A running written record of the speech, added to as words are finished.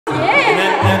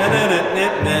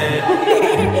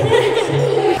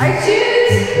I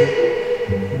choose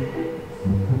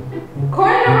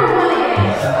corner number 1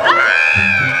 again.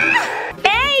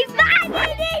 Hey,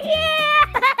 finally here!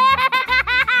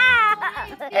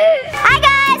 Hi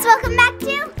guys, welcome back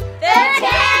to the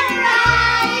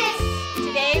Tannerites.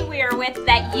 Today we are with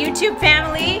that YouTube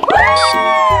family.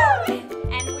 Woo!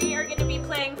 And we are going to be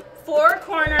playing 4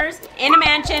 corners in a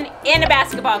mansion in a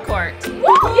basketball court.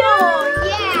 Yeah!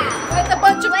 With a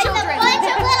bunch of With children. a bunch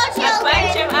of little A children.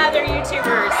 bunch of other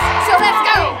YouTubers. So let's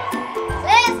go.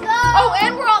 Let's go! Oh,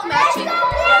 and we're all matching.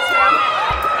 Yes, we're all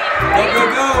matching. Go, go,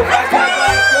 go! Back, back,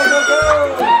 back! Go, go,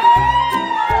 go!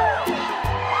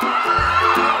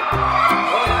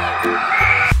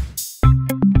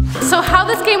 So how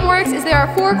this game works is there are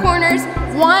 4 corners,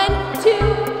 1, 2,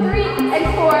 3, and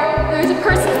 4. There's a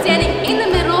person standing in the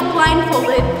middle,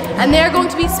 blindfolded, and they're going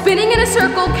to be spinning in a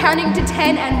circle, counting to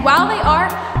 10, and while they are,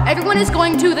 everyone is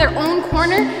going to their own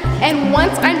corner, and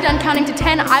once I'm done counting to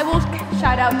 10, I will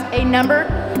shout out a number,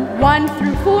 1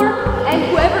 through 4, and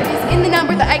whoever is in the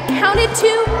number that I counted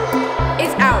to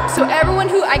is out. So everyone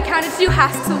who I counted to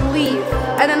has to leave,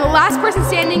 and then the last person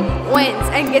standing wins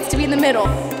and gets to be in the middle.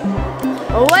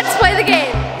 Let's play the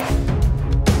game.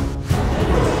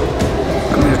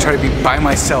 I'm gonna try to be by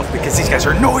myself because these guys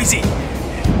are noisy.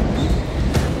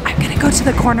 I'm gonna go to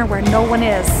the corner where no one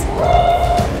is.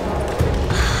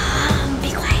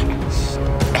 Be quiet.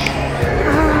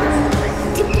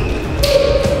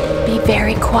 Be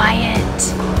very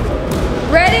quiet.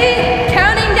 Ready?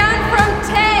 Counting down from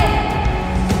 10,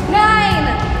 9,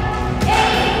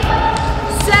 8,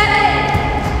 7,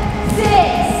 6,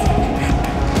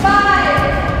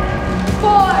 5,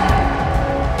 4,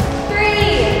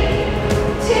 3,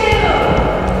 2,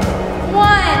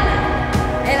 1.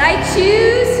 And I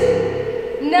choose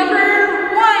number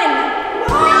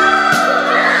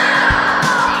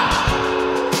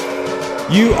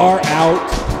 1. You are out.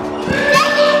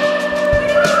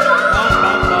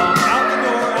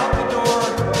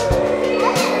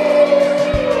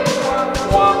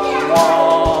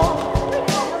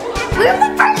 We're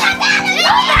the first one down!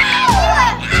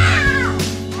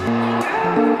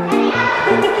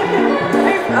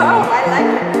 Oh, I like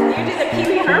it. You do the Pee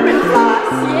Wee Herman floss.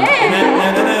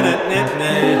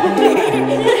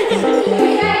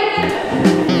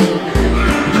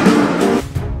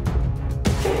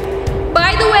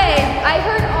 By the way, I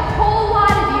heard a whole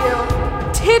lot of you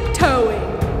tiptoeing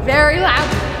very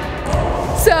loudly.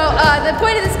 So the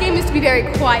point of this game is to be very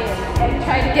quiet and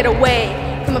try to get away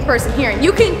from the person hearing.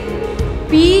 You can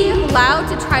be loud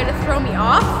to try to throw me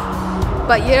off,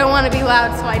 but you don't want to be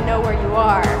loud so I know where you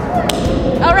are.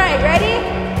 All right, ready?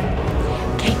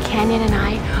 Okay, Canyon and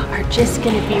I are just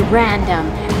gonna be random.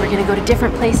 We're gonna go to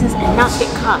different places and not get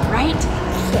caught, right?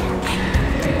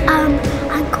 I'm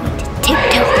going to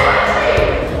tiptoe.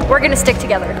 We're gonna stick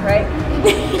together, right?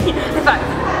 High five.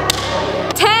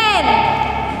 10,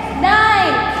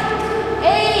 9,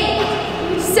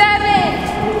 8, 7,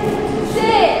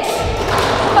 6,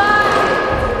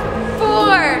 5,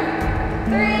 4,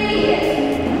 3,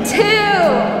 2,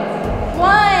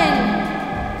 1.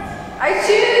 I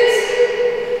choose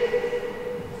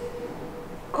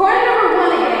corner number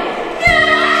 1 again.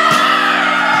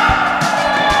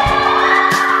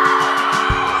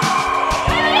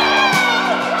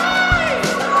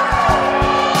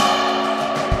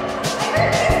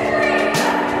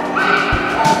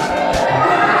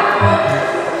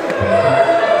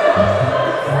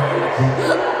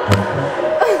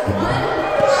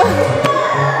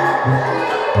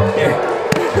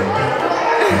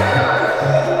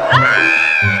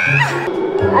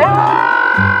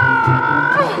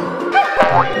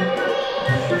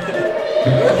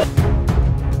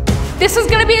 This is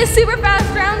gonna be a super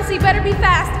fast round, so you better be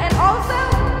fast. And also,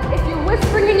 if you're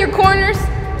whispering in your corners,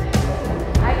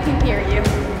 I can hear you.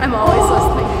 I'm always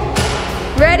listening.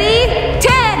 Ready?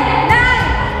 10,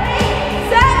 9, 8,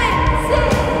 7,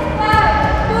 6,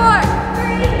 5, 4,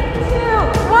 3,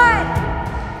 2, 1.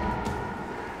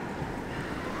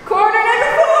 Corner number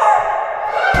 4.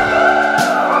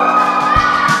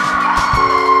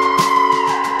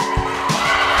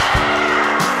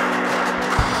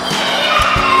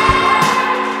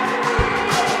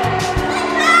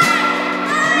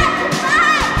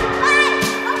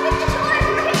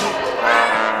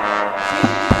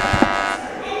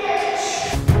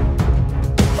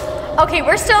 Okay,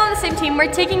 we're still on the same team.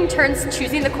 We're taking turns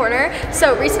choosing the corner.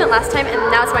 So Reese went last time, and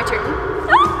now it's my turn.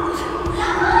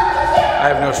 I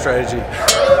have no strategy.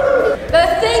 The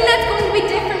thing that's going to be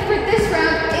different for this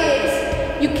round is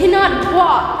you cannot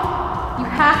walk. You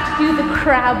have to do the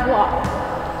crab walk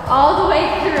all the way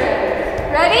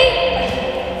through. Ready?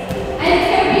 And it's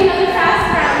going to be another fast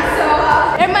round, so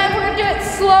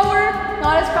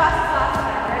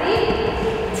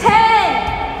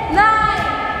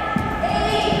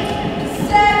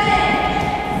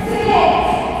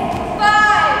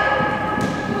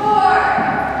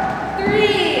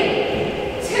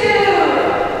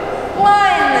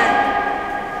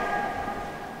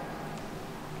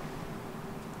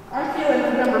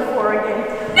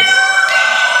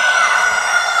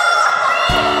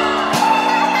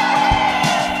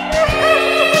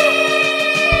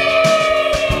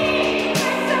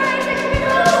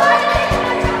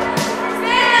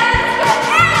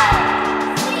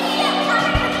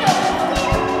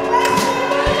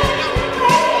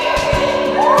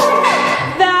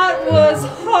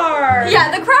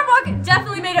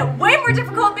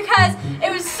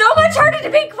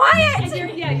be quiet.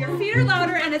 Yeah, your feet are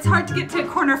louder and it's hard to get to a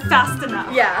corner fast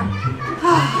enough. Yeah.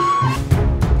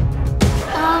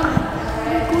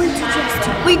 We're going to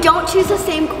just, we don't choose the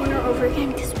same corner over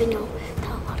again because we know that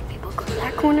a lot of people go to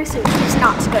that corner, so we choose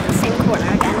not to go to the same corner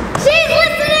again. She's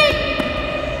listening!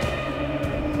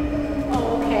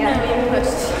 Oh, okay, I'm being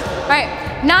pushed. All right,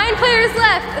 9 players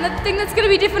left, and the thing that's gonna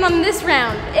be different on this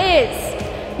round is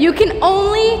you can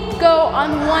only go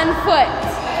on 1 foot.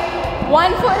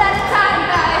 1 foot at a time,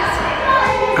 guys.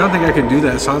 I don't think I can do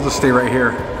that, so I'll just stay right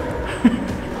here.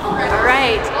 All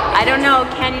right. I don't know,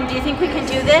 Canyon, do you think we can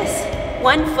do this?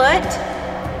 1 foot?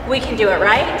 We can do it,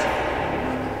 right?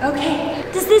 Okay.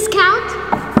 Does this count?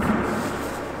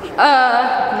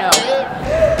 No.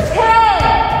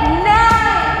 10,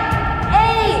 9,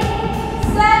 8,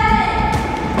 7,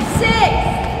 6,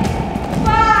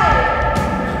 5,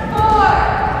 4,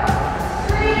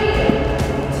 3,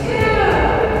 2,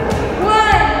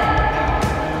 1.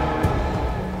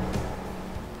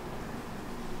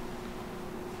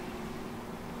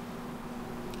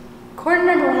 Corner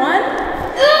number 1.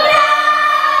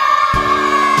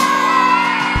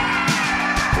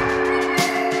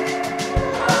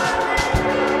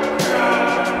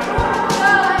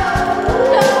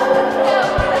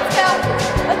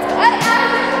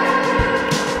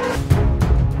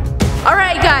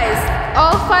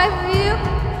 All 5 of you,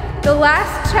 the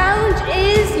last challenge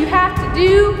is you have to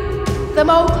do the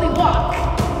Mowgli walk.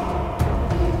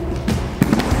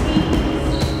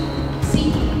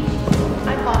 See,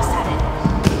 I'm lost at it.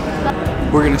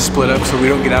 We're gonna split up so we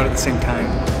don't get out at the same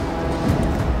time.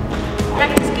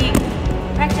 Practice, Geek.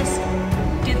 Practice.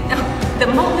 Do the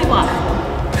Mowgli walk.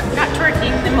 Not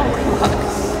twerking, the Mowgli walk.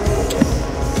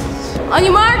 On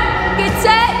your mark, get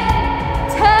set,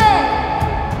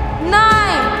 10, 9,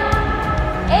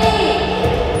 8,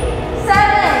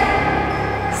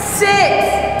 7, 6,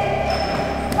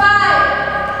 5,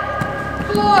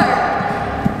 4,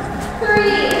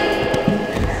 3,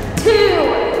 2,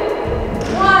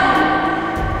 1.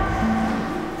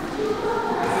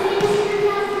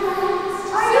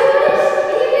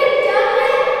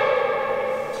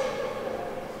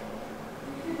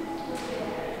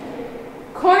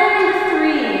 Corner number 3.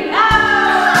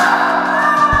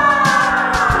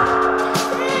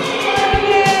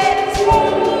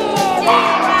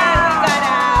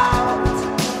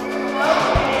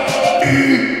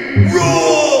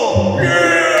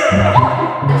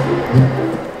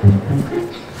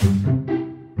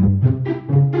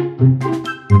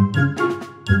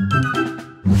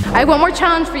 I have one more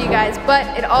challenge for you guys, but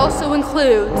it also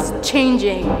includes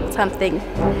changing something.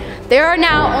 There are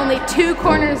now only 2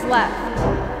 corners left.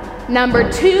 Number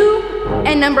 2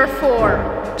 and number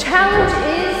 4. Challenge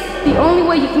is the only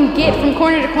way you can get from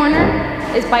corner to corner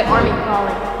is by army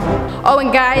crawling. Oh,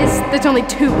 and guys, there's only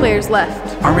 2 players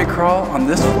left. Army crawl on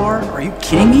this floor? Are you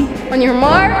kidding me? On your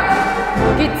mark,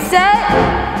 get set,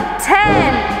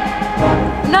 10,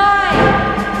 9,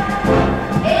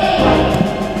 8,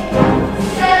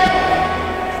 7,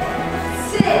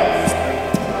 6,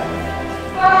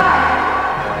 5,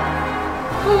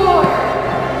 4,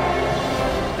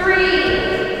 3,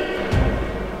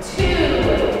 2,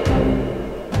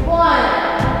 1.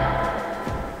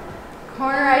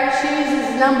 Corner I choose is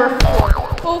number 4.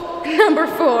 Oh, number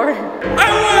 4.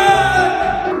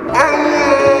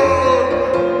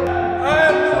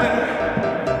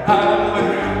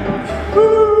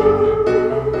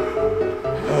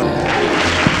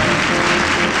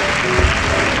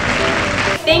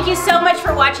 Thank you so much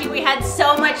for watching. We had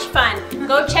so much fun.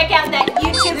 Go check out that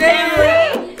YouTube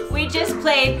family. We just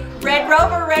played Red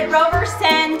Rover,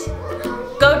 send.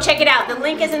 Go check it out. The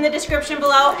link is in the description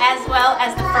below as well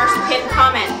as the first pinned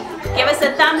comment. Give us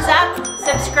a thumbs up,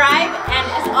 subscribe,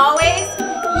 and as always,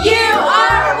 you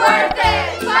are worth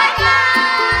it. Bye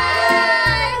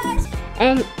guys!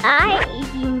 And I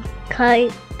eating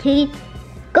cookies.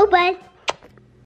 Goodbye.